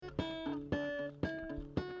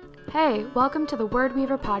Hey, welcome to the Word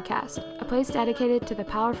Weaver podcast, a place dedicated to the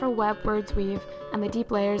powerful web words weave and the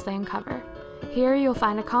deep layers they uncover. Here you'll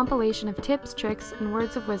find a compilation of tips, tricks, and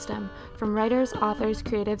words of wisdom from writers, authors,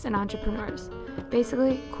 creatives, and entrepreneurs.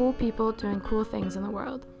 Basically, cool people doing cool things in the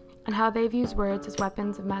world, and how they've used words as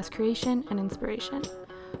weapons of mass creation and inspiration.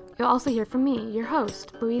 You'll also hear from me, your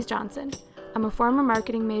host, Louise Johnson. I'm a former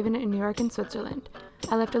marketing maven in New York and Switzerland.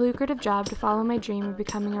 I left a lucrative job to follow my dream of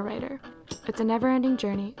becoming a writer. It's a never-ending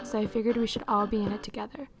journey, so I figured we should all be in it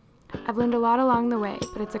together. I've learned a lot along the way,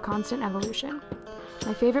 but it's a constant evolution.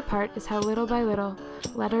 My favorite part is how little by little,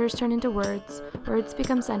 letters turn into words, words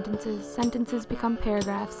become sentences, sentences become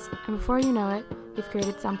paragraphs, and before you know it, you've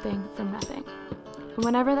created something from nothing. And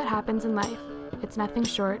whenever that happens in life, it's nothing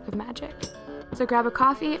short of magic. So grab a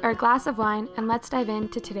coffee or a glass of wine, and let's dive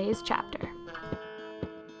into today's chapter.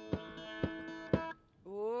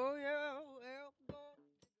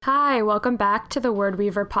 Hi, welcome back to the Word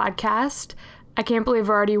Weaver podcast. I can't believe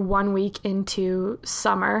we're already 1 week into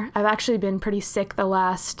summer. I've actually been pretty sick the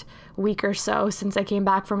last week or so since I came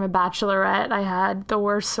back from a bachelorette. I had the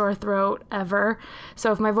worst sore throat ever.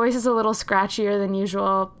 So if my voice is a little scratchier than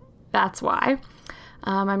usual, that's why.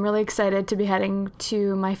 I'm really excited to be heading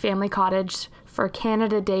to my family cottage for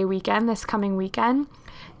Canada Day weekend this coming weekend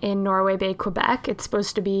in Norway Bay, Quebec. It's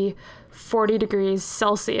supposed to be 40 degrees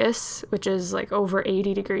Celsius, which is like over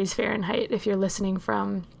 80 degrees Fahrenheit if you're listening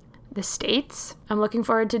from the States. I'm looking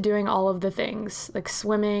forward to doing all of the things like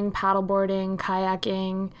swimming, paddleboarding,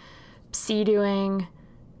 kayaking, sea-doing,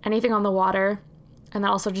 anything on the water, and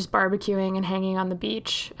then also just barbecuing and hanging on the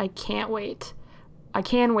beach. I can't wait. I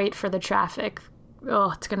can't wait for the traffic.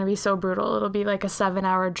 Oh, it's going to be so brutal. It'll be like a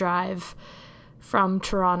 7-hour drive from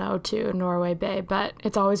Toronto to Norway Bay, but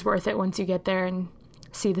it's always worth it once you get there and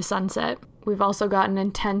see the sunset. We've also got an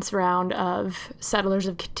intense round of Settlers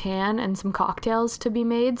of Catan and some cocktails to be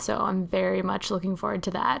made, so I'm very much looking forward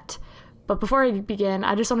to that. But before I begin,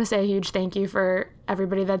 I just want to say a huge thank you for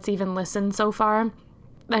everybody that's even listened so far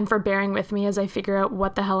and for bearing with me as I figure out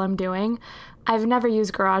what the hell I'm doing. I've never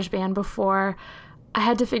used GarageBand before. I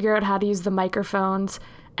had to figure out how to use the microphones,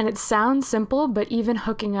 and it sounds simple, but even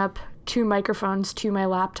hooking up 2 microphones to my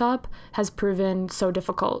laptop has proven so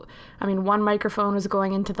difficult. I mean, one microphone was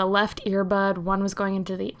going into the left earbud, one was going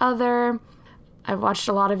into the other. I've watched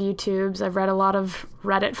a lot of YouTubes, I've read a lot of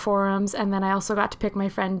Reddit forums, and then I also got to pick my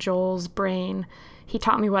friend Joel's brain. He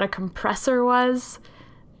taught me what a compressor was.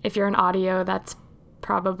 If you're in audio, that's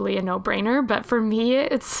probably a no-brainer, but for me,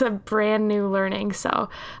 it's a brand new learning, so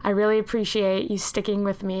I really appreciate you sticking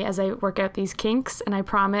with me as I work out these kinks, and I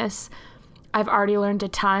promise I've already learned a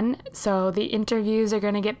ton, so the interviews are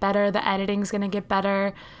going to get better, the editing's going to get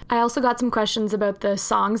better. I also got some questions about the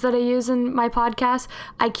songs that I use in my podcast.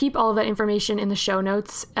 I keep all of that information in the show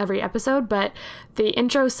notes every episode, but the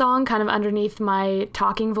intro song kind of underneath my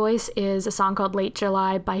talking voice is a song called Late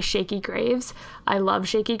July by Shakey Graves. I love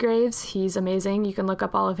Shakey Graves. He's amazing. You can look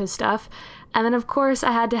up all of his stuff. And then, of course,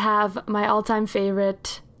 I had to have my all-time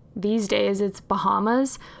favorite these days. It's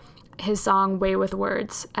Bahamas. His song Way with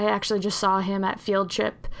Words. I actually just saw him at Field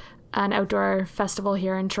Trip, an outdoor festival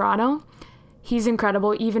here in Toronto. He's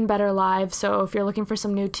incredible, even better live, so if you're looking for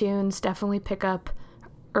some new tunes, definitely pick up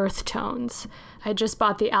Earth Tones. I just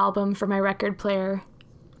bought the album for my record player.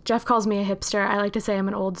 Jeff calls me a hipster. I like to say I'm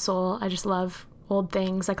an old soul. I just love old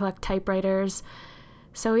things. I collect typewriters.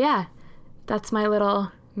 So yeah, that's my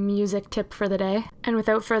little music tip for the day. And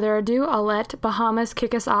without further ado, I'll let Bahamas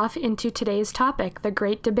kick us off into today's topic, the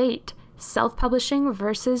great debate, self-publishing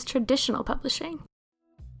versus traditional publishing.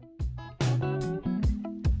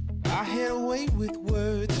 I had a way with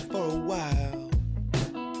words for a while.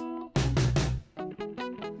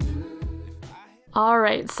 All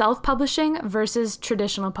right, self-publishing versus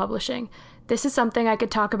traditional publishing. This is something I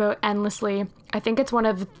could talk about endlessly. I think it's one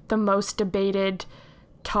of the most debated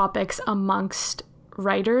topics amongst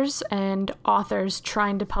writers and authors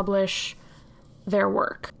trying to publish their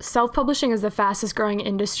work. Self-publishing is the fastest growing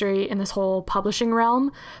industry in this whole publishing realm,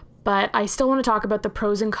 but I still want to talk about the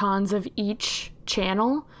pros and cons of each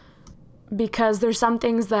channel because there's some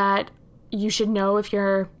things that you should know if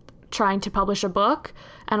you're trying to publish a book,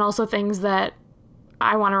 and also things that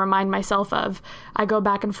I want to remind myself of. I go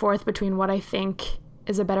back and forth between what I think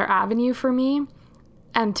is a better avenue for me.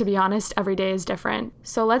 And to be honest, every day is different.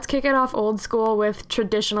 So let's kick it off old school with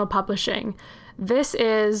traditional publishing. This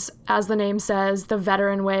is, as the name says, the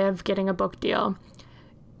veteran way of getting a book deal.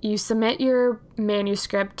 You submit your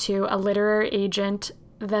manuscript to a literary agent,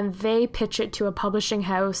 then they pitch it to a publishing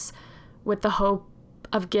house with the hope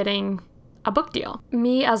of getting a book deal.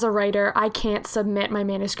 Me as a writer, I can't submit my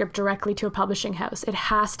manuscript directly to a publishing house. It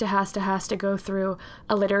has to go through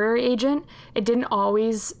a literary agent. It didn't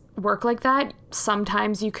always work like that.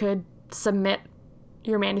 Sometimes you could submit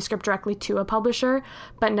your manuscript directly to a publisher,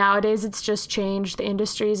 but nowadays it's just changed. The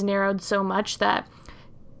industry's narrowed so much that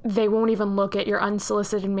they won't even look at your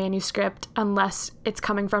unsolicited manuscript unless it's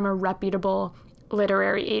coming from a reputable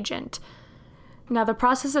literary agent. Now, the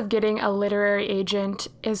process of getting a literary agent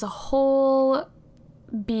is a whole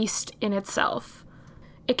beast in itself.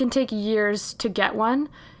 It can take years to get one.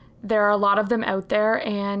 There are a lot of them out there,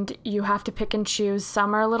 and you have to pick and choose.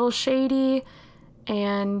 Some are a little shady,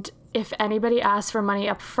 and if anybody asks for money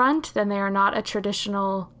up front, then they are not a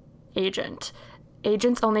traditional agent.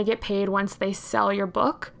 Agents only get paid once they sell your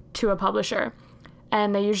book to a publisher,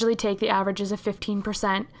 and they usually take the averages of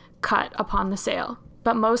 15% cut upon the sale.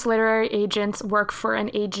 But most literary agents work for an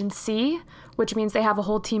agency, which means they have a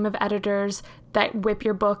whole team of editors that whip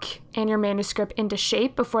your book and your manuscript into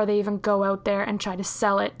shape before they even go out there and try to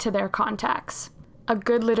sell it to their contacts. A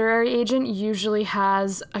good literary agent usually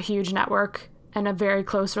has a huge network and a very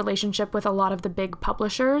close relationship with a lot of the big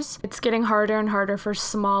publishers. It's getting harder and harder for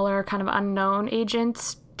smaller, kind of unknown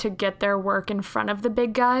agents to get their work in front of the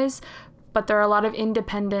big guys, but there are a lot of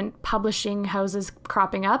independent publishing houses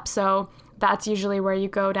cropping up, so that's usually where you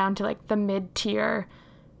go down to like the mid-tier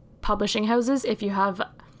publishing houses if you have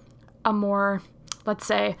a more, let's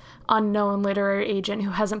say, unknown literary agent who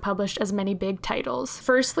hasn't published as many big titles.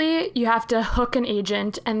 Firstly, you have to hook an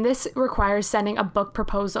agent, and this requires sending a book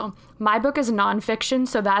proposal. My book is nonfiction,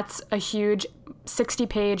 so that's a huge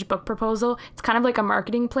 60-page book proposal. It's kind of like a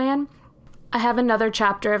marketing plan. I have another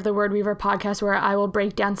chapter of the Word Weaver podcast where I will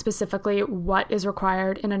break down specifically what is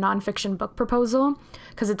required in a nonfiction book proposal,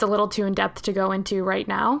 because it's a little too in-depth to go into right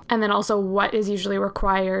now. And then also what is usually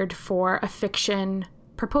required for a fiction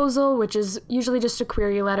proposal, which is usually just a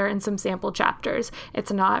query letter and some sample chapters.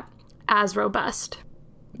 It's not as robust.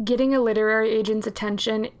 Getting a literary agent's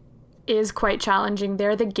attention is quite challenging.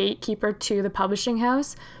 They're the gatekeeper to the publishing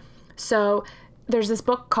house. So there's this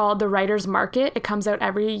book called The Writer's Market. It comes out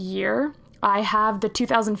every year. I have the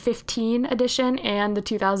 2015 edition and the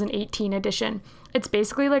 2018 edition. It's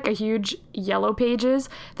basically like a huge yellow pages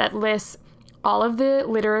that lists all of the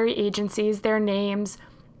literary agencies, their names,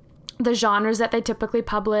 the genres that they typically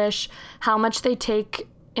publish, how much they take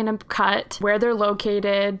in a cut, where they're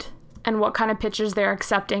located, and what kind of pitches they're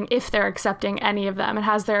accepting, if they're accepting any of them. It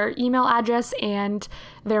has their email address and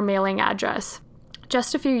their mailing address.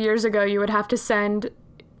 Just a few years ago, you would have to send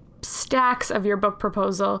stacks of your book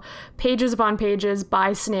proposal, pages upon pages,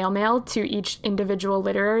 by snail mail to each individual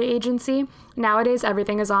literary agency. Nowadays,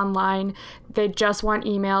 everything is online. They just want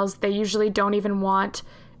emails. They usually don't even want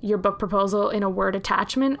your book proposal in a Word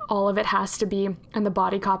attachment. All of it has to be in the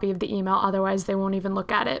body copy of the email, otherwise they won't even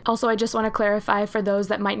look at it. Also, I just want to clarify for those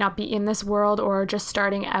that might not be in this world or just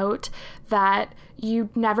starting out that you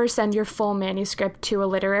never send your full manuscript to a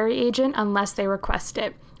literary agent unless they request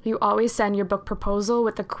it. You always send your book proposal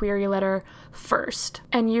with a query letter first.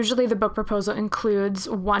 And usually the book proposal includes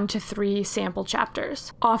 1 to 3 sample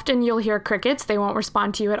chapters. Often you'll hear crickets. They won't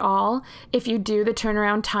respond to you at all. If you do, the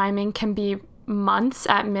turnaround timing can be months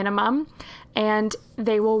at minimum, and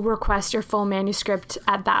they will request your full manuscript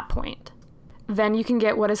at that point. Then you can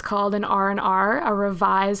get what is called an R&R, a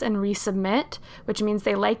revise and resubmit, which means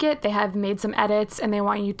they like it, they have made some edits, and they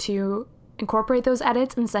want you to incorporate those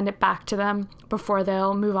edits and send it back to them before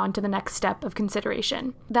they'll move on to the next step of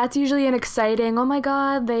consideration. That's usually an exciting, oh my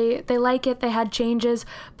god, they like it, they had changes,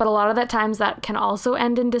 but a lot of the times that can also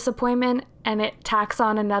end in disappointment, and it tacks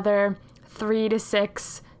on another 3 to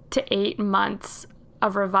 6 to 8 months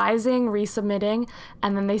of revising, resubmitting,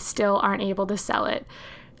 and then they still aren't able to sell it.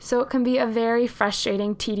 So it can be a very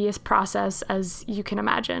frustrating, tedious process, as you can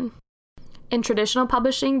imagine. In traditional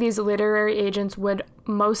publishing, these literary agents would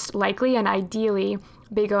most likely and ideally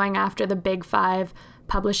be going after the big 5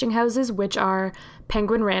 publishing houses, which are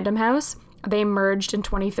Penguin Random House. They merged in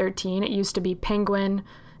 2013. It used to be Penguin,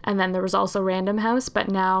 and then there was also Random House, but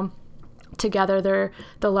now together they're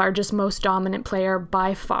the largest, most dominant player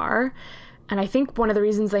by far. And I think one of the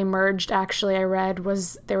reasons they merged, actually, I read,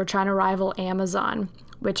 was they were trying to rival Amazon,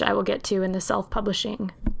 which I will get to in the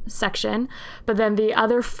self-publishing section. But then the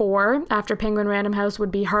other 4 after Penguin Random House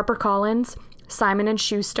would be HarperCollins, Simon &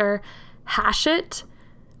 Schuster, Hachette,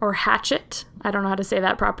 I don't know how to say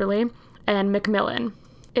that properly, and Macmillan.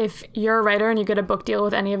 If you're a writer and you get a book deal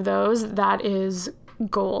with any of those, that is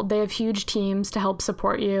gold. They have huge teams to help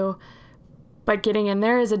support you, but getting in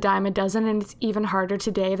there is a dime a dozen, and it's even harder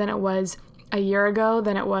today than it was a year ago,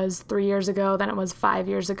 than it was 3 years ago, than it was 5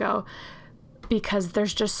 years ago. because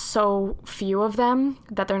there's just so few of them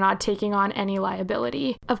that they're not taking on any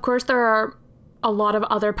liability. Of course, there are a lot of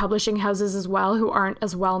other publishing houses as well who aren't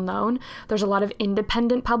as well known. There's a lot of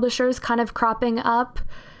independent publishers kind of cropping up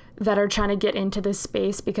that are trying to get into this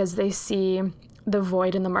space because they see the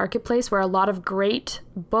void in the marketplace where a lot of great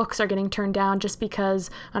books are getting turned down just because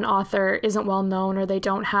an author isn't well known or they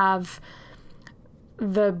don't have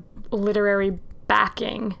the literary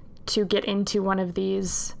backing to get into one of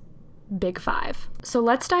these big five. So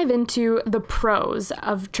let's dive into the pros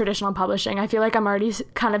of traditional publishing. I feel like I'm already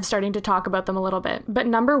kind of starting to talk about them a little bit. But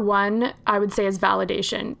number one, I would say, is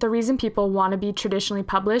validation. The reason people want to be traditionally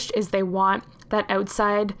published is they want that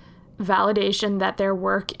outside validation that their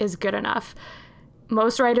work is good enough.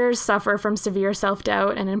 Most writers suffer from severe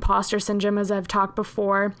self-doubt and imposter syndrome, as I've talked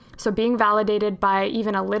before. So being validated by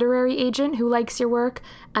even a literary agent who likes your work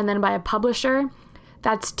and then by a publisher,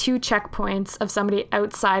 that's 2 checkpoints of somebody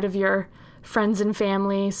outside of your friends and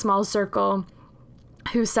family, small circle,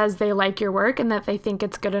 who says they like your work and that they think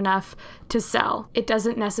it's good enough to sell. It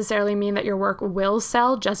doesn't necessarily mean that your work will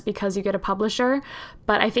sell just because you get a publisher,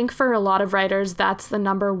 but I think for a lot of writers, that's the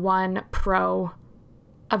number one pro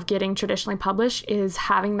of getting traditionally published, is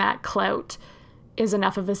having that clout is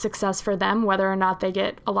enough of a success for them, whether or not they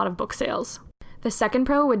get a lot of book sales. The second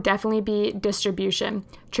pro would definitely be distribution.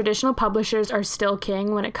 Traditional publishers are still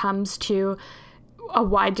king when it comes to a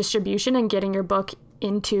wide distribution and getting your book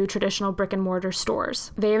into traditional brick and mortar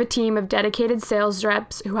stores. They have a team of dedicated sales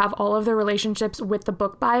reps who have all of the relationships with the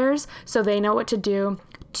book buyers, so they know what to do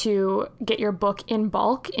to get your book in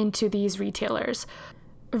bulk into these retailers.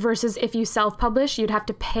 Versus if you self-publish, you'd have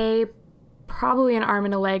to pay probably an arm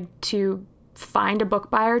and a leg to find a book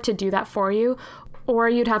buyer to do that for you, or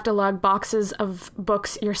you'd have to lug boxes of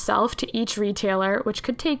books yourself to each retailer, which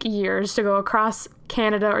could take years to go across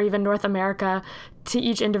Canada or even North America to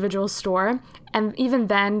each individual store. And even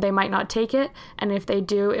then, they might not take it. And if they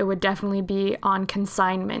do, it would definitely be on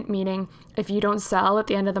consignment, meaning if you don't sell at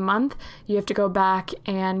the end of the month, you have to go back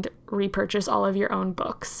and repurchase all of your own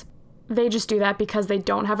books. They just do that because they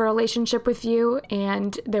don't have a relationship with you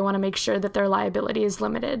and they want to make sure that their liability is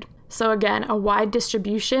limited. So again, a wide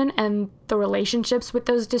distribution and the relationships with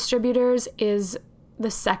those distributors is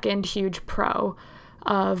the second huge pro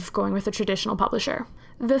of going with a traditional publisher.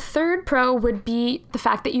 The third pro would be the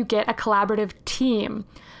fact that you get a collaborative team.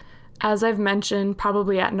 As I've mentioned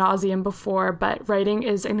probably ad nauseum before, but writing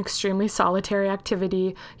is an extremely solitary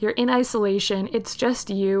activity. You're in isolation. It's just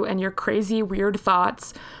you and your crazy, weird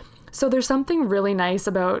thoughts. So there's something really nice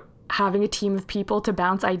about having a team of people to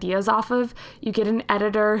bounce ideas off of. You get an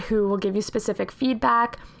editor who will give you specific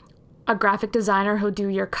feedback, a graphic designer who'll do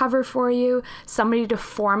your cover for you, somebody to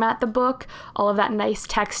format the book, all of that nice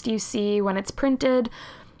text you see when it's printed,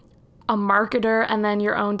 a marketer, and then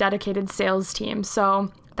your own dedicated sales team.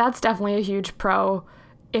 So that's definitely a huge pro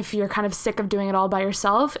if you're kind of sick of doing it all by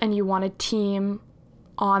yourself and you want a team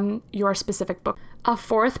on your specific book. A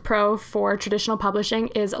fourth pro for traditional publishing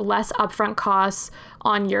is less upfront costs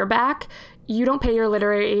on your back. You don't pay your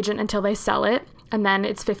literary agent until they sell it, and then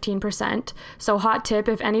it's 15%. So hot tip,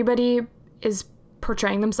 if anybody is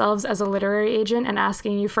portraying themselves as a literary agent and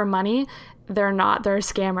asking you for money, they're not, they're a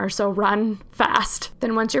scammer, so run fast.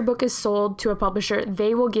 Then once your book is sold to a publisher,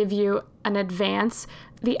 they will give you an advance.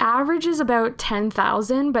 The average is about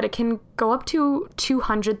 $10,000, but it can go up to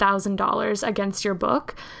 $200,000 against your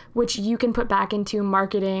book, which you can put back into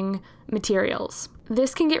marketing materials.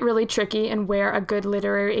 This can get really tricky and where a good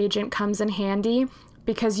literary agent comes in handy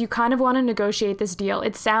because you kind of want to negotiate this deal.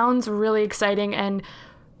 It sounds really exciting and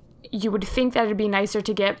you would think that it'd be nicer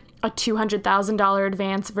to get a $200,000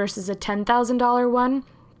 advance versus a $10,000 one.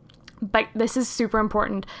 But this is super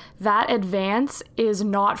important. That advance is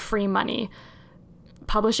not free money.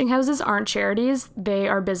 Publishing houses aren't charities, they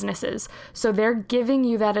are businesses. So they're giving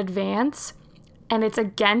you that advance and it's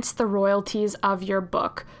against the royalties of your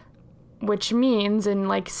book, which means in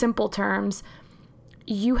like simple terms,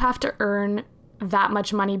 you have to earn that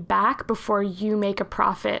much money back before you make a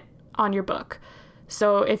profit on your book.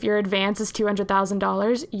 So if your advance is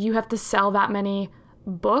 $200,000, you have to sell that many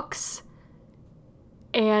books,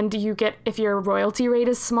 and you get, if your royalty rate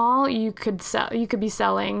is small, you could be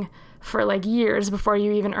selling for like years before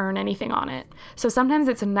you even earn anything on it. So sometimes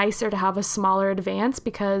it's nicer to have a smaller advance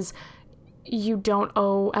because you don't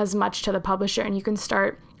owe as much to the publisher and you can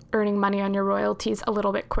start earning money on your royalties a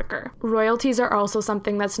little bit quicker. Royalties are also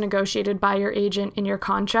something that's negotiated by your agent in your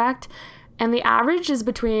contract, and the average is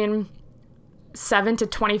between 7 to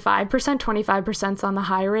 25%. 25%'s on the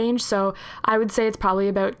high range, so I would say it's probably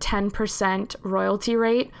about 10% royalty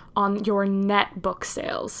rate on your net book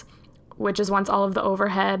sales, which is once all of the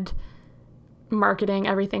overhead marketing,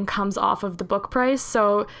 everything comes off of the book price.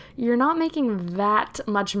 So you're not making that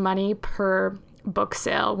much money per book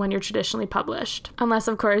sale when you're traditionally published. Unless,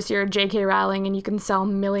 of course, you're J.K. Rowling and you can sell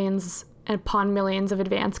millions upon millions of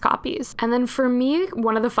advance copies. And then for me,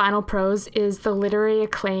 one of the final pros is the literary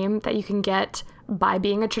acclaim that you can get by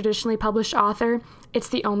being a traditionally published author. It's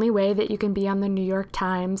the only way that you can be on the New York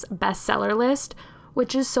Times bestseller list,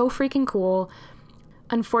 which is so freaking cool.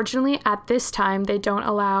 Unfortunately, at this time, they don't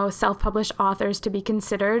allow self-published authors to be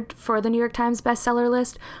considered for the New York Times bestseller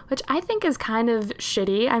list, which I think is kind of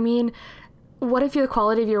shitty. I mean, what if the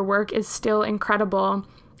quality of your work is still incredible?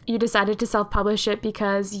 You decided to self-publish it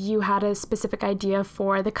because you had a specific idea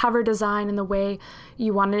for the cover design and the way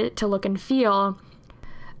you wanted it to look and feel.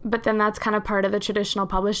 But then that's kind of part of the traditional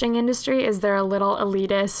publishing industry, is they're a little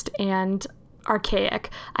elitist and archaic.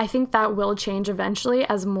 I think that will change eventually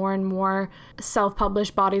as more and more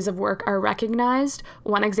self-published bodies of work are recognized.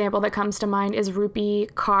 One example that comes to mind is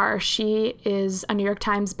Rupi Kaur. She is a New York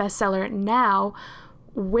Times bestseller now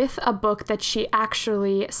with a book that she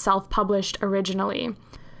actually self-published originally.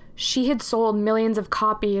 She had sold millions of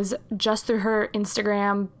copies just through her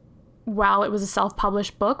Instagram while it was a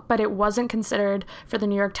self-published book, but it wasn't considered for the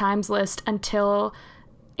New York Times list until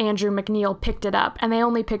Andrew McNeil picked it up. And they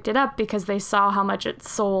only picked it up because they saw how much it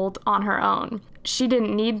sold on her own. She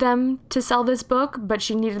didn't need them to sell this book, but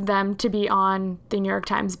she needed them to be on the New York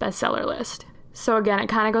Times bestseller list. So again, it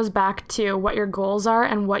kind of goes back to what your goals are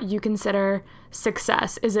and what you consider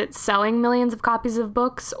success. Is it selling millions of copies of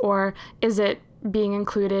books, or is it being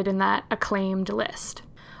included in that acclaimed list?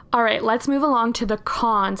 All right, let's move along to the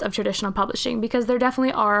cons of traditional publishing, because there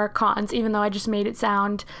definitely are cons, even though I just made it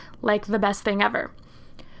sound like the best thing ever.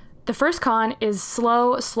 The first con is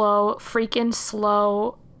slow, freaking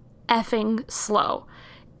slow, effing slow.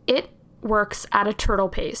 It works at a turtle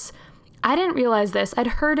pace. I didn't realize this. I'd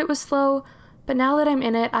heard it was slow, but now that I'm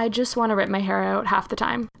in it, I just want to rip my hair out half the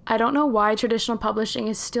time. I don't know why traditional publishing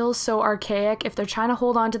is still so archaic if they're trying to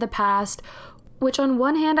hold on to the past, which on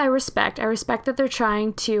one hand I respect. I respect that they're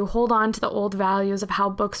trying to hold on to the old values of how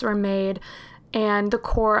books were made and the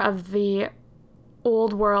core of the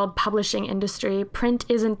old world publishing industry. Print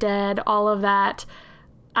isn't dead, all of that.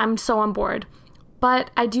 I'm so on board.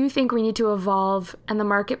 But I do think we need to evolve, and the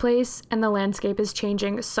marketplace and the landscape is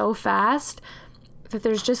changing so fast that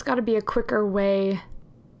there's just got to be a quicker way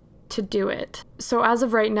to do it. So as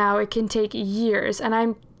of right now, it can take years, and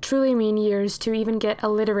I truly mean years, to even get a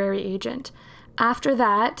literary agent. After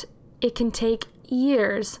that, it can take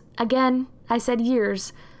years, again, I said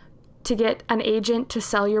years, to get an agent to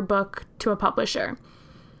sell your book to a publisher.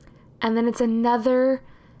 And then it's another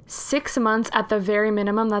 6 months at the very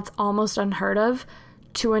minimum, that's almost unheard of,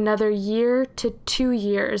 to another year to 2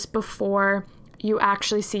 years before you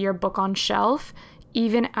actually see your book on shelf,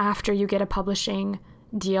 even after you get a publishing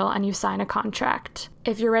deal and you sign a contract.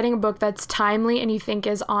 If you're writing a book that's timely and you think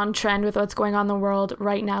is on trend with what's going on in the world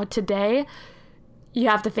right now today, you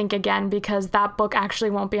have to think again, because that book actually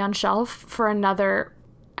won't be on shelf for another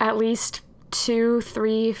at least 2,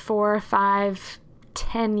 3, 4, 5,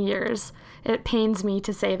 10 years. It pains me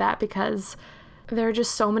to say that, because there are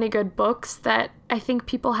just so many good books that I think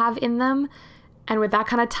people have in them. And with that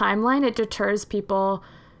kind of timeline, it deters people,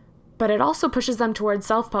 but it also pushes them towards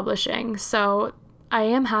self-publishing. So I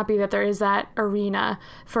am happy that there is that arena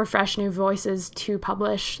for fresh new voices to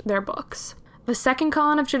publish their books. The second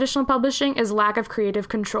con of traditional publishing is lack of creative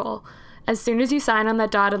control. As soon as you sign on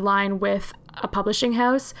that dotted line with a publishing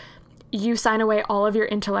house, you sign away all of your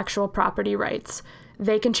intellectual property rights.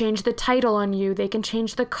 They can change the title on you, they can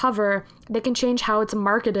change the cover, they can change how it's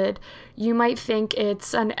marketed. You might think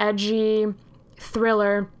it's an edgy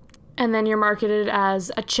thriller, and then you're marketed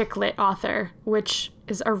as a chick lit author, which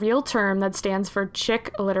is a real term that stands for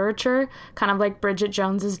chick literature, kind of like Bridget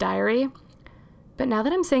Jones's Diary. But now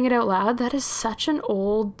that I'm saying it out loud, that is such an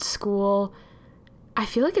old school, I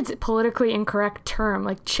feel like it's a politically incorrect term,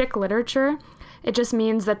 like chick literature. It just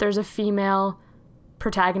means that there's a female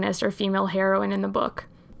protagonist or female heroine in the book.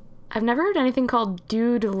 I've never heard anything called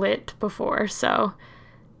dude lit before, so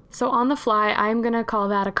on the fly, I'm gonna call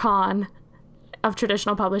that a con of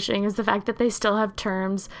traditional publishing, is the fact that they still have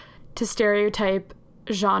terms to stereotype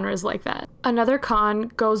genres like that. Another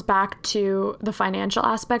con goes back to the financial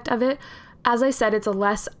aspect of it. As I said, it's a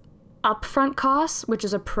less upfront cost, which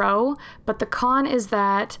is a pro, but the con is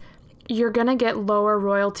that you're gonna get lower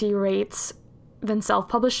royalty rates than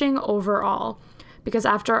self-publishing overall, because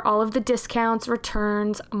after all of the discounts,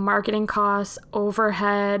 returns, marketing costs,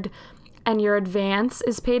 overhead, and your advance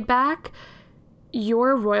is paid back,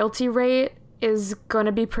 your royalty rate is going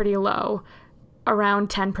to be pretty low. around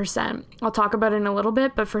 10%. I'll talk about it in a little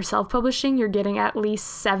bit, but for self-publishing, you're getting at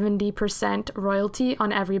least 70% royalty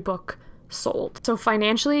on every book sold. So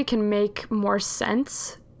financially, it can make more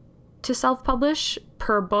sense to self-publish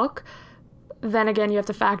per book. Then again, you have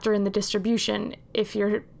to factor in the distribution. If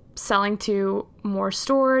you're selling to more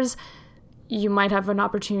stores, you might have an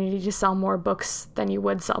opportunity to sell more books than you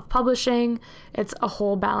would self-publishing. It's a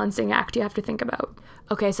whole balancing act you have to think about.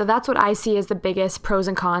 Okay, so that's what I see as the biggest pros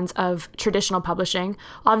and cons of traditional publishing.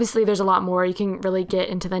 Obviously, there's a lot more. You can really get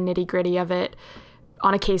into the nitty-gritty of it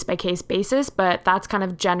on a case-by-case basis, but that's kind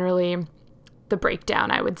of generally the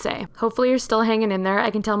breakdown, I would say. Hopefully you're still hanging in there. I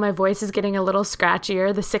can tell my voice is getting a little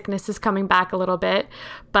scratchier. The sickness is coming back a little bit,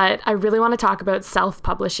 but I really want to talk about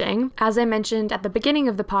self-publishing. As I mentioned at the beginning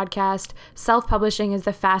of the podcast, self-publishing is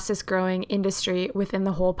the fastest growing industry within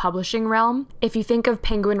the whole publishing realm. If you think of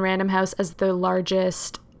Penguin Random House as the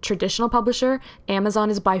largest traditional publisher, Amazon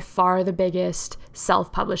is by far the biggest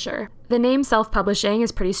self-publisher. The name self-publishing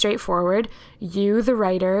is pretty straightforward. You, the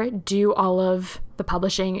writer, do all of the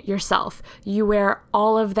publishing yourself. You wear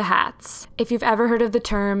all of the hats. If you've ever heard of the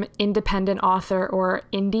term independent author or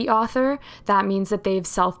indie author, that means that they've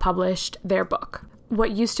self-published their book.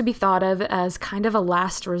 What used to be thought of as kind of a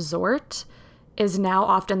last resort is now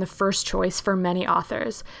often the first choice for many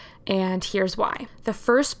authors. And here's why. The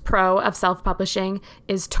first pro of self-publishing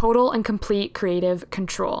is total and complete creative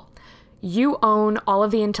control. You own all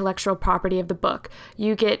of the intellectual property of the book.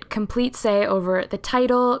 You get complete say over the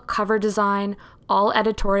title, cover design, all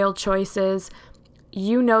editorial choices.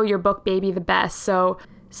 You know your book baby the best. So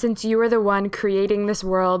since you are the one creating this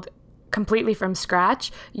world completely from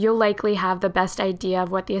scratch, you'll likely have the best idea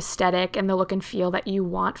of what the aesthetic and the look and feel that you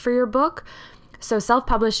want for your book. So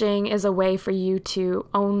self-publishing is a way for you to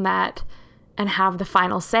own that and have the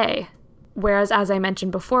final say. Whereas, as I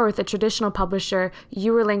mentioned before, with a traditional publisher,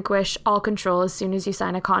 you relinquish all control as soon as you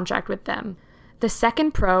sign a contract with them. The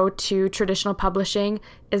second pro to traditional publishing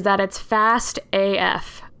is that it's fast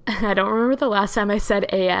AF. I don't remember the last time I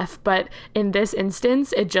said AF, but in this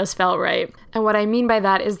instance, it just felt right. And what I mean by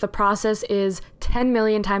that is the process is 10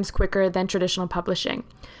 million times quicker than traditional publishing.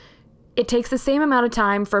 It takes the same amount of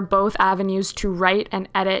time for both avenues to write and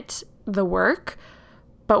edit the work,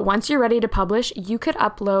 but once you're ready to publish, you could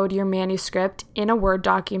upload your manuscript in a Word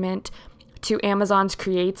document to Amazon's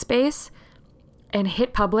CreateSpace and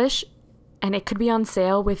hit publish, and it could be on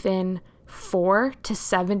sale within 4 to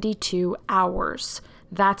 72 hours.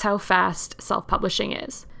 That's how fast self-publishing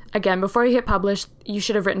is. Again, before you hit publish, you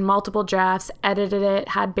should have written multiple drafts, edited it,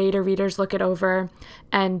 had beta readers look it over,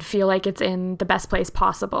 and feel like it's in the best place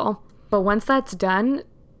possible. But once that's done,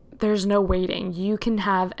 there's no waiting. You can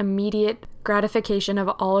have immediate gratification of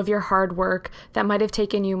all of your hard work that might have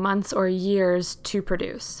taken you months or years to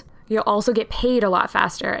produce. You'll also get paid a lot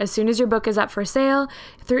faster. As soon as your book is up for sale,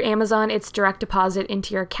 through Amazon, it's direct deposit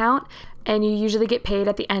into your account, and you usually get paid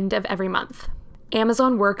at the end of every month.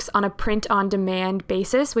 Amazon works on a print-on-demand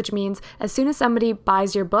basis, which means as soon as somebody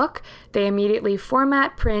buys your book, they immediately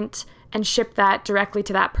format, print, and ship that directly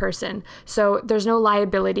to that person. So there's no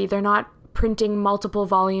liability. They're not printing multiple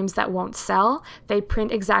volumes that won't sell. They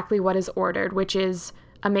print exactly what is ordered, which is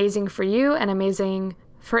amazing for you and amazing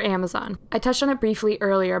for Amazon. I touched on it briefly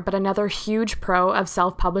earlier, but another huge pro of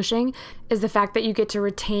self-publishing is the fact that you get to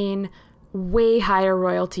retain way higher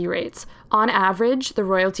royalty rates. On average, the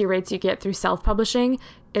royalty rates you get through self-publishing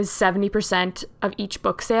is 70% of each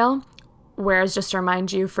book sale, whereas just to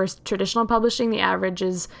remind you, for traditional publishing, the average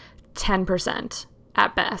is 10%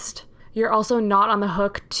 at best. You're also not on the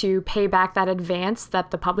hook to pay back that advance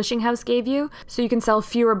that the publishing house gave you, so you can sell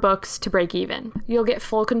fewer books to break even. You'll get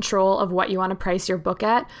full control of what you want to price your book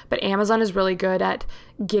at, but Amazon is really good at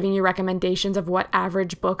giving you recommendations of what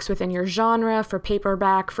average books within your genre for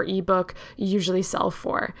paperback, for ebook, usually sell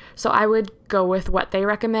for. So I would go with what they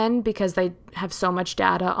recommend because they have so much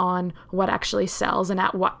data on what actually sells and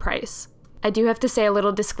at what price. I do have to say a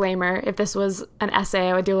little disclaimer. If this was an essay,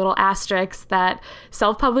 I would do a little asterisk that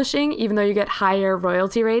self-publishing, even though you get higher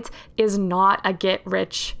royalty rates, is not a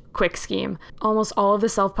get-rich-quick scheme. Almost all of the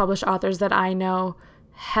self-published authors that I know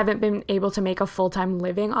haven't been able to make a full-time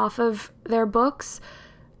living off of their books,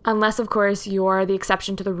 unless, of course, you're the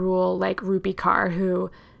exception to the rule, like Rupi Kaur, who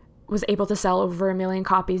was able to sell over 1 million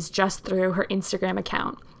copies just through her Instagram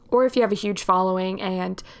account. Or if you have a huge following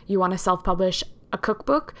and you want to self-publish a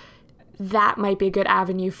cookbook, that might be a good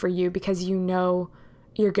avenue for you because you know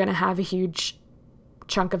you're going to have a huge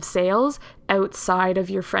chunk of sales outside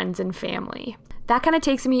of your friends and family. That kind of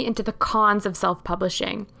takes me into the cons of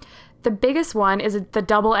self-publishing. The biggest one is the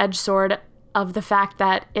double-edged sword of the fact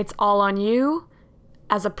that it's all on you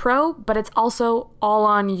as a pro, but it's also all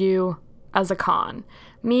on you as a con,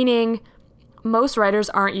 meaning most writers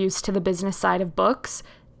aren't used to the business side of books.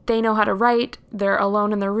 They know how to write, they're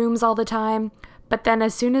alone in their rooms all the time, but then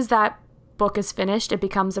as soon as that book is finished, it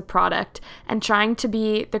becomes a product, and trying to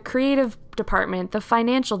be the creative department, the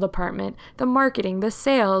financial department, the marketing, the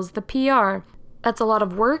sales, the PR, that's a lot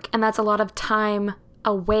of work, and that's a lot of time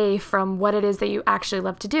away from what it is that you actually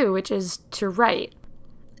love to do, which is to write.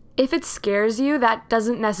 If it scares you, that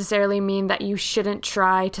doesn't necessarily mean that you shouldn't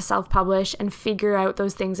try to self-publish and figure out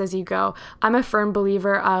those things as you go. I'm a firm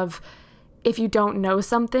believer of if you don't know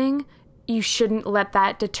something, you shouldn't let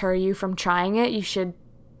that deter you from trying it. You should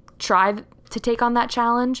try to take on that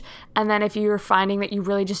challenge. And then if you're finding that you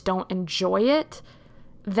really just don't enjoy it,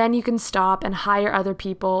 then you can stop and hire other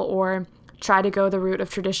people or try to go the route of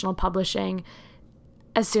traditional publishing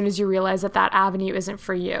as soon as you realize that that avenue isn't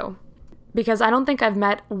for you. Because I don't think I've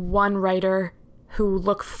met one writer who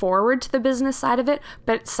looked forward to the business side of it,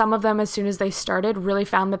 but some of them, as soon as they started, really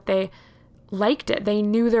found that they liked it. They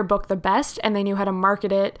knew their book the best and they knew how to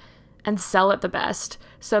market it and sell it the best.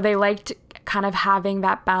 So they liked kind of having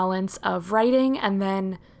that balance of writing and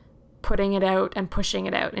then putting it out and pushing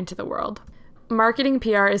it out into the world. Marketing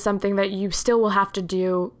PR is something that you still will have to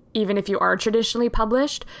do even if you are traditionally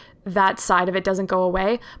published. That side of it doesn't go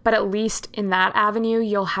away, but at least in that avenue,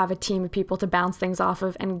 you'll have a team of people to bounce things off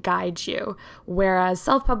of and guide you. Whereas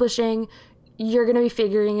self-publishing, you're going to be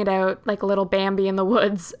figuring it out like a little Bambi in the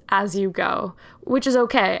woods as you go, which is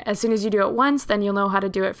okay. As soon as you do it once, then you'll know how to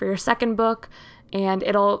do it for your second book, and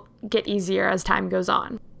it'll get easier as time goes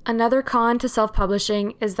on. Another con to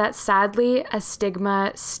self-publishing is that sadly, a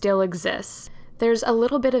stigma still exists. There's a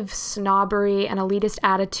little bit of snobbery and elitist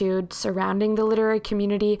attitude surrounding the literary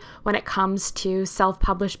community when it comes to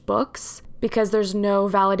self-published books. Because there's no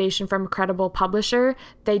validation from a credible publisher,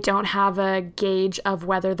 they don't have a gauge of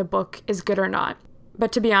whether the book is good or not.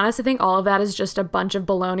 But to be honest, I think all of that is just a bunch of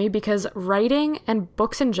baloney because writing and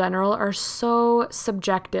books in general are so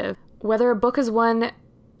subjective. Whether a book has won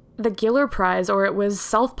the Giller Prize or it was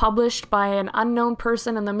self-published by an unknown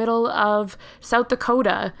person in the middle of South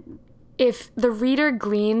Dakota, if the reader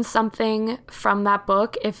gleans something from that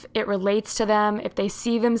book, if it relates to them, if they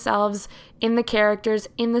see themselves in the characters,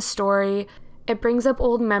 in the story, it brings up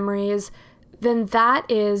old memories, then that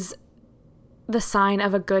is the sign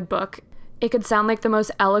of a good book. It could sound like the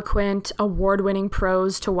most eloquent, award-winning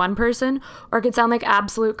prose to one person, or it could sound like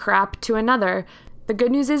absolute crap to another. The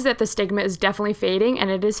good news is that the stigma is definitely fading,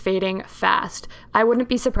 and it is fading fast. I wouldn't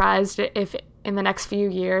be surprised if in the next few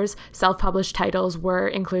years, self-published titles were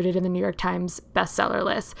included in the New York Times bestseller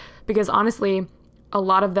list, because honestly, a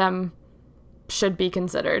lot of them should be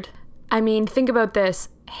considered. I mean, think about this.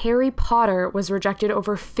 Harry Potter was rejected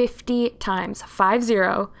over 50 times,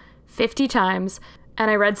 50 times,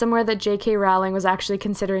 and I read somewhere that J.K. Rowling was actually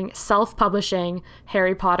considering self-publishing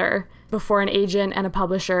Harry Potter before an agent and a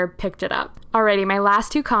publisher picked it up. Alrighty, my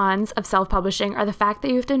last two cons of self-publishing are the fact that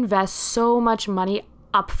you have to invest so much money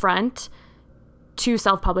upfront to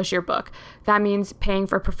self-publish your book. That means paying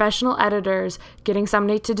for professional editors, getting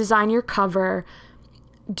somebody to design your cover,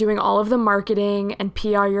 doing all of the marketing and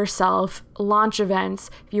PR yourself, launch events.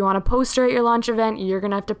 If you want a poster at your launch event, you're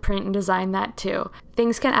going to have to print and design that too.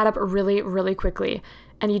 Things can add up really, really quickly.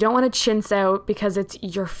 And you don't want to chintz out because it's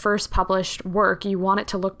your first published work. You want it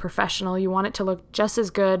to look professional. You want it to look just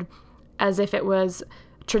as good as if it was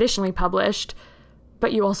traditionally published.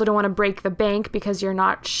 But you also don't want to break the bank because you're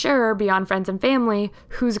not sure beyond friends and family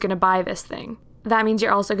who's going to buy this thing. That means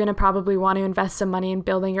you're also going to probably want to invest some money in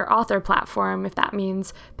building your author platform, if that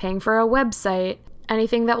means paying for a website,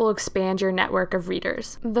 anything that will expand your network of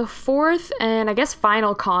readers. The fourth and I guess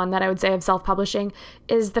final con that I would say of self-publishing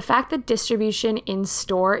is the fact that distribution in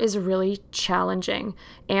store is really challenging.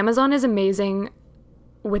 Amazon is amazing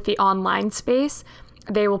with the online space.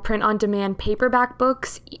 They will print on demand paperback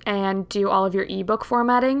books and do all of your ebook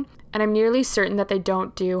formatting. And I'm nearly certain that they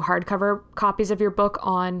don't do hardcover copies of your book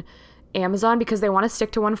on Amazon because they want to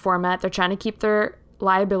stick to one format. They're trying to keep their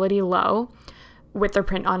liability low with their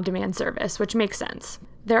print on demand service, which makes sense.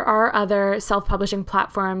 There are other self-publishing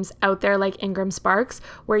platforms out there like Ingram Sparks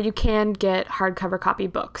where you can get hardcover copy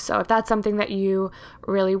books. So if that's something that you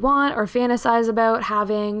really want or fantasize about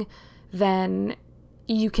having, then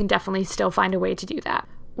you can definitely still find a way to do that.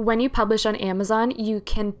 When you publish on Amazon, you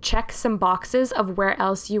can check some boxes of where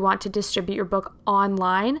else you want to distribute your book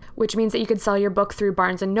online, which means that you could sell your book through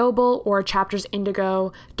Barnes & Noble or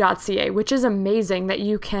chaptersindigo.ca, which is amazing that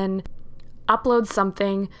you can upload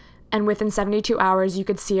something and within 72 hours you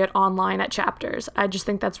could see it online at Chapters. I just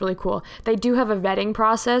think that's really cool. They do have a vetting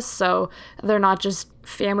process, so they're not just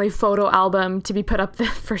family photo album to be put up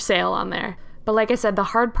for sale on there. But like I said, the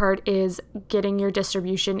hard part is getting your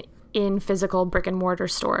distribution in physical brick and mortar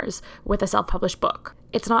stores with a self-published book.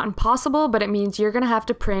 It's not impossible, but it means you're going to have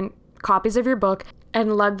to print copies of your book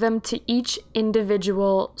and lug them to each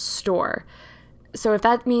individual store. So if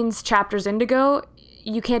that means Chapters Indigo,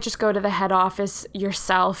 you can't just go to the head office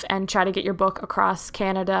yourself and try to get your book across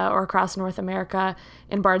Canada or across North America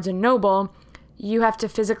in Barnes & Noble. You have to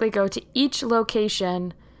physically go to each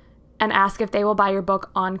location and ask if they will buy your book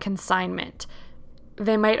on consignment.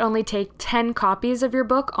 They might only take 10 copies of your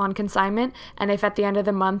book on consignment, and if at the end of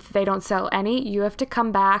the month they don't sell any, you have to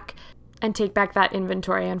come back and take back that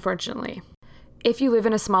inventory, unfortunately. If you live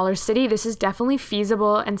in a smaller city, this is definitely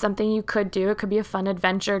feasible and something you could do. It could be a fun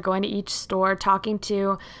adventure, going to each store, talking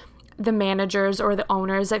to the managers or the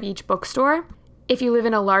owners of each bookstore. If you live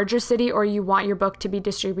in a larger city or you want your book to be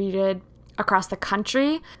distributed across the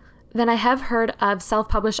country, then I have heard of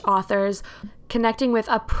self-published authors connecting with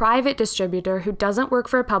a private distributor who doesn't work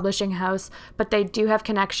for a publishing house, but they do have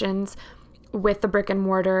connections with the brick and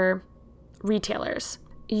mortar retailers.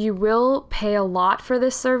 You will pay a lot for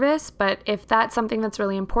this service, but if that's something that's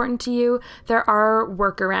really important to you, there are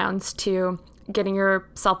workarounds to getting your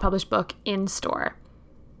self-published book in store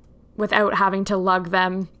without having to lug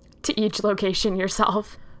them to each location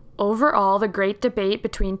yourself. Overall, the great debate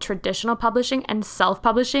between traditional publishing and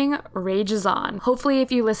self-publishing rages on. Hopefully,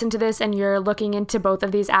 if you listen to this and you're looking into both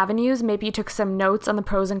of these avenues, maybe you took some notes on the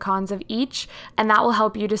pros and cons of each, and that will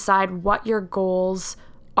help you decide what your goals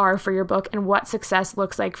are for your book and what success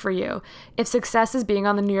looks like for you. If success is being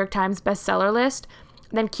on the New York Times bestseller list,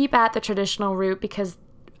 then keep at the traditional route, because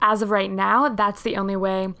as of right now, that's the only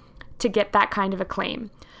way to get that kind of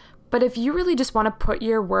acclaim. But if you really just want to put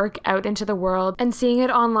your work out into the world and seeing it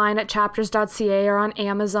online at chapters.ca or on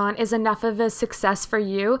Amazon is enough of a success for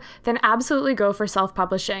you, then absolutely go for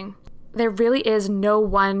self-publishing. There really is no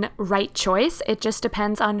one right choice. It just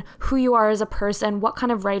depends on who you are as a person, what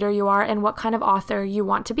kind of writer you are, and what kind of author you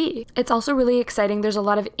want to be. It's also really exciting. There's a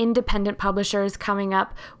lot of independent publishers coming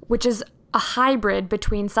up, which is a hybrid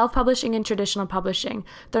between self-publishing and traditional publishing.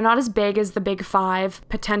 They're not as big as the big five,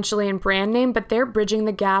 potentially in brand name, but they're bridging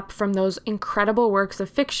the gap from those incredible works of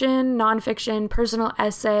fiction, nonfiction, personal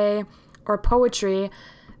essay, or poetry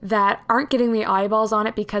that aren't getting the eyeballs on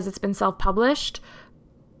it because it's been self-published,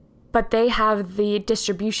 but they have the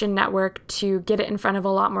distribution network to get it in front of a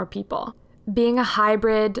lot more people. Being a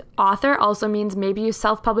hybrid author also means maybe you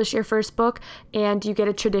self-publish your first book and you get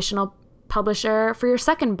a traditional publisher for your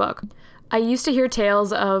second book. I used to hear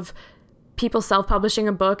tales of people self-publishing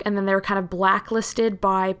a book and then they were kind of blacklisted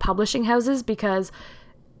by publishing houses because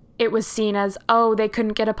it was seen as, oh, they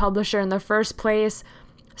couldn't get a publisher in the first place,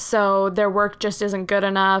 so their work just isn't good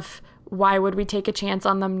enough. Why would we take a chance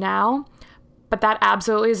on them now? But that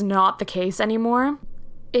absolutely is not the case anymore.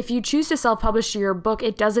 If you choose to self-publish your book,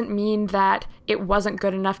 it doesn't mean that it wasn't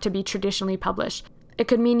good enough to be traditionally published. It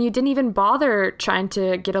could mean you didn't even bother trying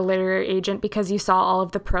to get a literary agent because you saw all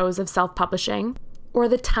of the pros of self-publishing, or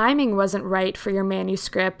the timing wasn't right for your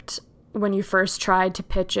manuscript when you first tried to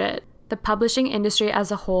pitch it. The publishing industry as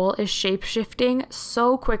a whole is shape-shifting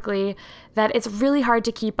so quickly that it's really hard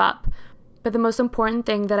to keep up. But the most important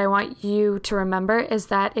thing that I want you to remember is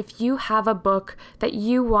that if you have a book that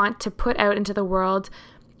you want to put out into the world,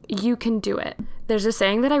 you can do it. There's a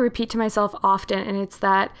saying that I repeat to myself often, and it's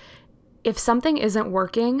that if something isn't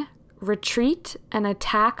working, retreat and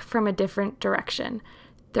attack from a different direction.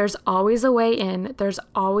 There's always a way in. There's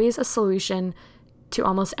always a solution to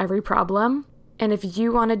almost every problem. And if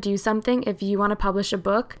you want to do something, if you want to publish a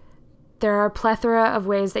book, there are a plethora of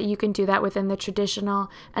ways that you can do that within the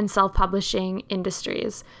traditional and self-publishing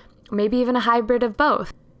industries. Maybe even a hybrid of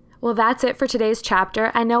both. Well, that's it for today's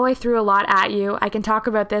chapter. I know I threw a lot at you. I can talk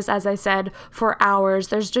about this, as I said, for hours.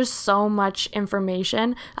 There's just so much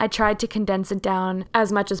information. I tried to condense it down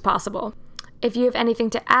as much as possible. If you have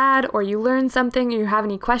anything to add, or you learned something, or you have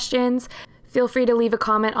any questions, feel free to leave a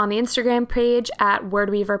comment on the Instagram page at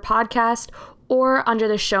Wordweaver Podcast, or under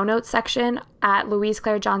the show notes section at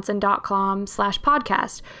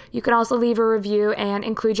louiseclairejohnson.com/podcast. You can also leave a review and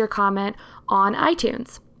include your comment on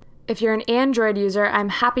iTunes. If you're an Android user, I'm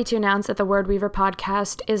happy to announce that the Wordweaver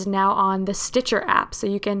podcast is now on the Stitcher app, so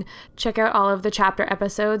you can check out all of the chapter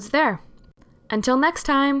episodes there. Until next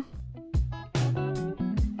time.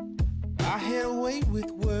 I had a way with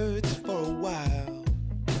words for a while.